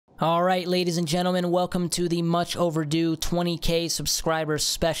Alright, ladies and gentlemen, welcome to the much overdue 20K subscriber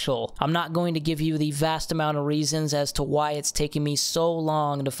special. I'm not going to give you the vast amount of reasons as to why it's taken me so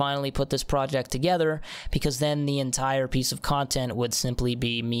long to finally put this project together, because then the entire piece of content would simply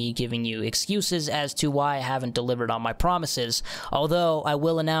be me giving you excuses as to why I haven't delivered on my promises. Although, I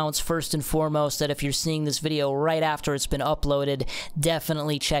will announce first and foremost that if you're seeing this video right after it's been uploaded,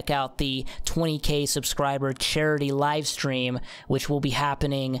 definitely check out the 20K subscriber charity live stream, which will be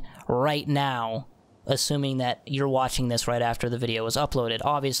happening right now, assuming that you're watching this right after the video is uploaded.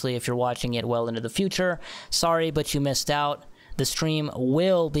 Obviously, if you're watching it well into the future, sorry, but you missed out. The stream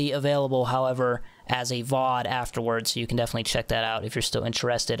will be available, however, as a VOD afterwards, so you can definitely check that out if you're still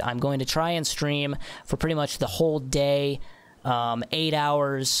interested. I'm going to try and stream for pretty much the whole day, 8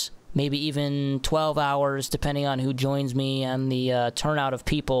 hours, maybe even 12 hours, depending on who joins me and the turnout of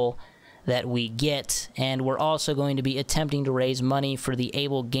people that we get. And we're also going to be attempting to raise money for the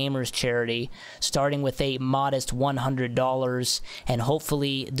Able Gamers charity, starting with a modest $100 and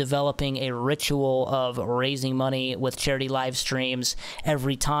hopefully developing a ritual of raising money with charity live streams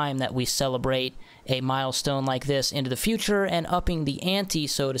every time that we celebrate a milestone like this into the future, and upping the ante,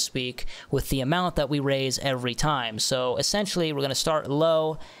 so to speak, with the amount that we raise every time. So essentially, we're going to start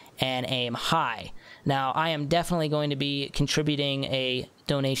low and aim high. Now, I am definitely going to be contributing a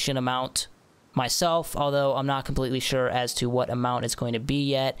donation amount myself, although I'm not completely sure as to what amount it's going to be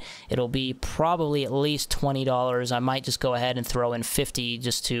yet. It'll be probably at least $20. I might just go ahead and throw in $50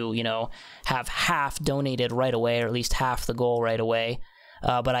 just to, you know, have half donated right away, or at least half the goal right away.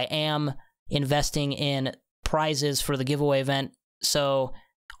 But I am investing in prizes for the giveaway event, so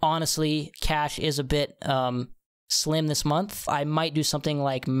honestly, cash is a bit slim this month. I might do something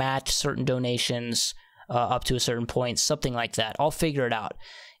like match certain donations up to a certain point, something like that. I'll figure it out.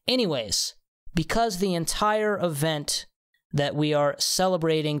 Anyways, because the entire event that we are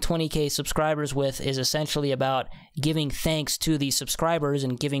celebrating 20K subscribers with is essentially about giving thanks to the subscribers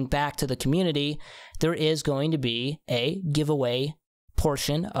and giving back to the community, there is going to be a giveaway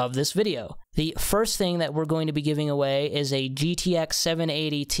portion of this video. The first thing that we're going to be giving away is a GTX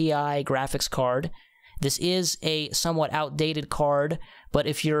 780 Ti graphics card. This is a somewhat outdated card, but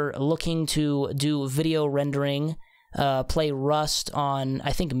if you're looking to do video rendering, play Rust on,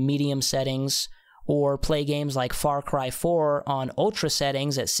 I think, medium settings, or play games like Far Cry 4 on ultra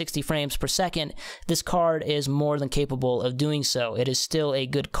settings at 60 frames per second, this card is more than capable of doing so. It is still a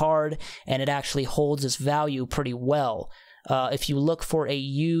good card, and it actually holds its value pretty well. If you look for a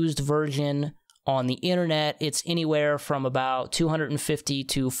used version on the internet, it's anywhere from about $250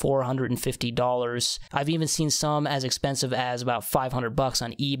 to $450. I've even seen some as expensive as about $500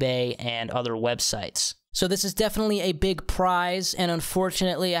 on eBay and other websites. So this is definitely a big prize, and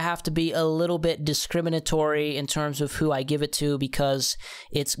unfortunately I have to be a little bit discriminatory in terms of who I give it to, because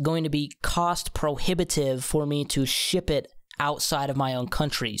it's going to be cost prohibitive for me to ship it outside of my own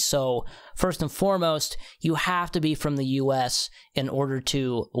country. So first and foremost, you have to be from the US in order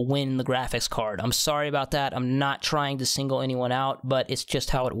to win the graphics card. I'm sorry about that. I'm not trying to single anyone out, but it's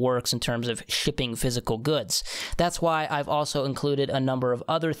just how it works in terms of shipping physical goods. That's why I've also included a number of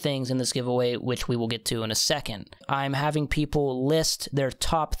other things in this giveaway, which we will get to in a second. I'm having people list their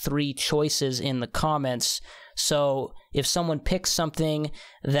top 3 choices in the comments. So if someone picks something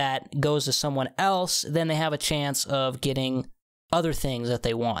that goes to someone else, then they have a chance of getting other things that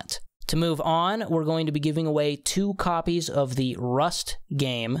they want. To move on, we're going to be giving away 2 copies of the Rust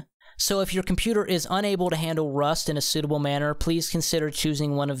game. So if your computer is unable to handle Rust in a suitable manner, please consider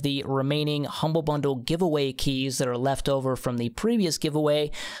choosing one of the remaining Humble Bundle giveaway keys that are left over from the previous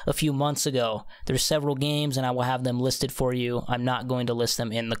giveaway a few months ago. There's several games, and I will have them listed for you. I'm not going to list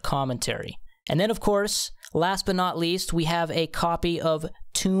them in the commentary. And then, of course, last but not least, we have a copy of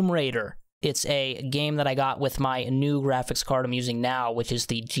Tomb Raider. It's a game that I got with my new graphics card I'm using now, which is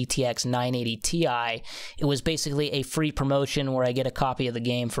the GTX 980 Ti. It was basically a free promotion where I get a copy of the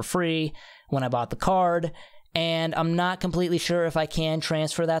game for free when I bought the card, and I'm not completely sure if I can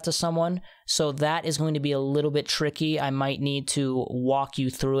transfer that to someone, so that is going to be a little bit tricky. I might need to walk you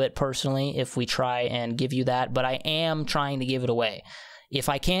through it personally if we try and give you that, but I am trying to give it away. If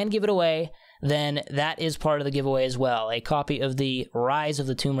I can give it away, then that is part of the giveaway as well. A copy of the Rise of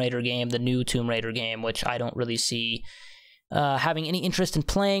the Tomb Raider game, the new Tomb Raider game, which I don't really see having any interest in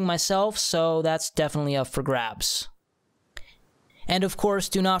playing myself, so that's definitely up for grabs. And of course,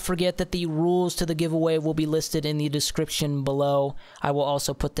 do not forget that the rules to the giveaway will be listed in the description below. I will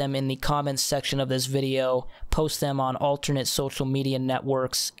also put them in the comments section of this video, post them on alternate social media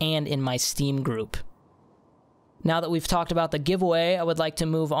networks, and in my Steam group. Now that we've talked about the giveaway, I would like to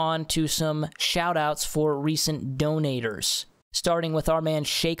move on to some shoutouts for recent donators. starting with our man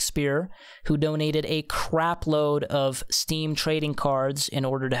Shakespeare, who donated a crap load of Steam trading cards in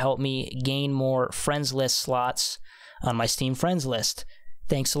order to help me gain more friends list slots on my Steam friends list.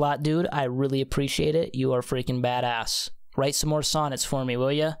 Thanks a lot, dude. I really appreciate it. You are freaking badass. Write some more sonnets for me,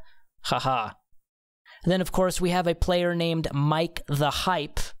 will ya? Haha. Then, of course, we have a player named Mike the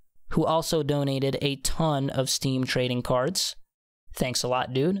Hype, who also donated a ton of Steam trading cards. Thanks a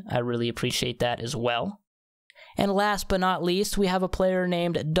lot, dude. I really appreciate that as well. And last but not least, we have a player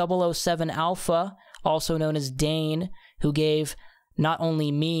named 007 Alpha, also known as Dane, who gave not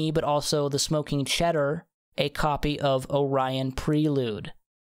only me, but also the Smoking Cheddar, a copy of Orion Prelude.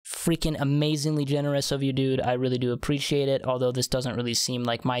 Freaking amazingly generous of you, dude. I really do appreciate it, although this doesn't really seem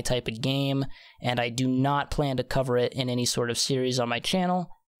like my type of game, and I do not plan to cover it in any sort of series on my channel.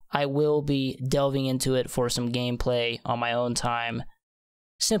 I will be delving into it for some gameplay on my own time,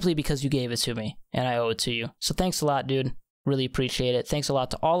 simply because you gave it to me, and I owe it to you. So thanks a lot, dude. Really appreciate it. Thanks a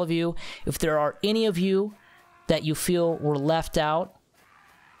lot to all of you. If there are any of you that you feel were left out,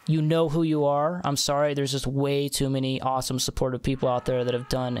 you know who you are. I'm sorry, there's just way too many awesome, supportive people out there that have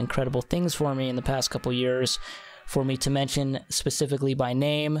done incredible things for me in the past couple years for me to mention specifically by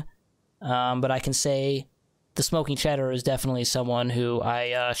name. But I can say the Smoking Cheddar is definitely someone who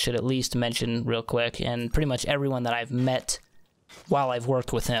I should at least mention real quick, and pretty much everyone that I've met while I've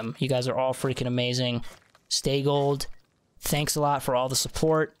worked with him. You guys are all freaking amazing. Stay gold. Thanks a lot for all the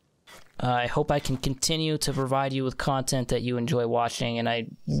support. I hope I can continue to provide you with content that you enjoy watching, and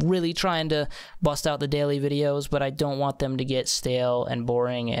I'm really trying to bust out the daily videos, but I don't want them to get stale and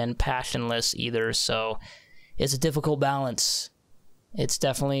boring and passionless either, so it's a difficult balance. It's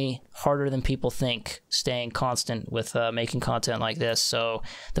definitely harder than people think, staying constant with making content like this, so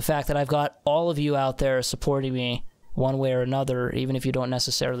the fact that I've got all of you out there supporting me one way or another, even if you don't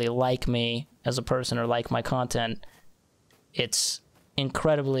necessarily like me as a person or like my content, it's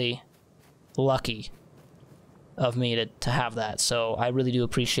incredibly lucky of me to have that, so I really do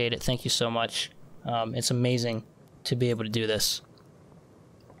appreciate it. Thank you so much. It's amazing to be able to do this.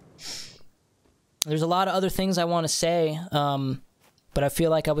 There's a lot of other things I want to say, but I feel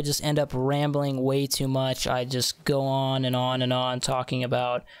like I would just end up rambling way too much. I just go on and on and on talking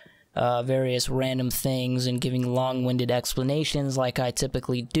about various random things and giving long-winded explanations like I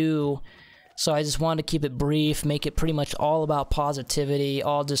typically do. So I just wanted to keep it brief, make it pretty much all about positivity,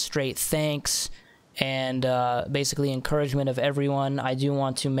 all just straight thanks, and basically encouragement of everyone. I do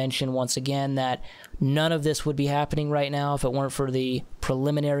want to mention once again that none of this would be happening right now if it weren't for the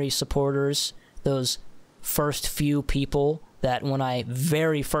preliminary supporters, those first few people that when I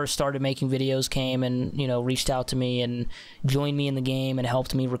very first started making videos came and, you know, reached out to me and joined me in the game and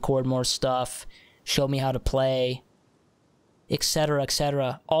helped me record more stuff, showed me how to play, etc.,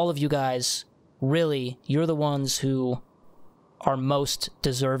 etc. All of you guys, really, you're the ones who are most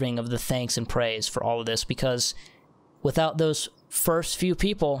deserving of the thanks and praise for all of this, because without those first few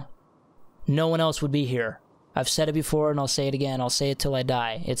people, no one else would be here. I've said it before and I'll say it again. I'll say it till I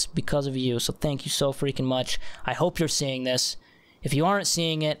die. It's because of you, so thank you so freaking much. I hope you're seeing this. If you aren't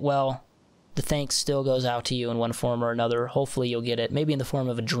seeing it, well, the thanks still goes out to you in one form or another. Hopefully you'll get it, maybe in the form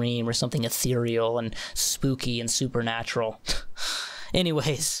of a dream or something ethereal and spooky and supernatural.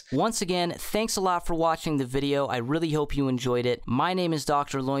 Anyways, once again, thanks a lot for watching the video. I really hope you enjoyed it. My name is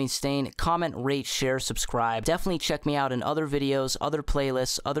Dr. Loinstein. Comment, rate, share, subscribe. Definitely check me out in other videos, other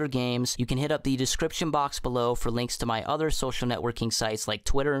playlists, other games. You can hit up the description box below for links to my other social networking sites like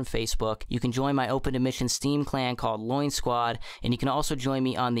Twitter and Facebook. You can join my open admission Steam clan called Loin Squad, and you can also join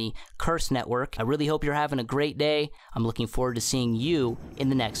me on the Curse Network. I really hope you're having a great day. I'm looking forward to seeing you in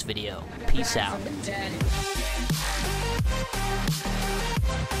the next video. Peace out.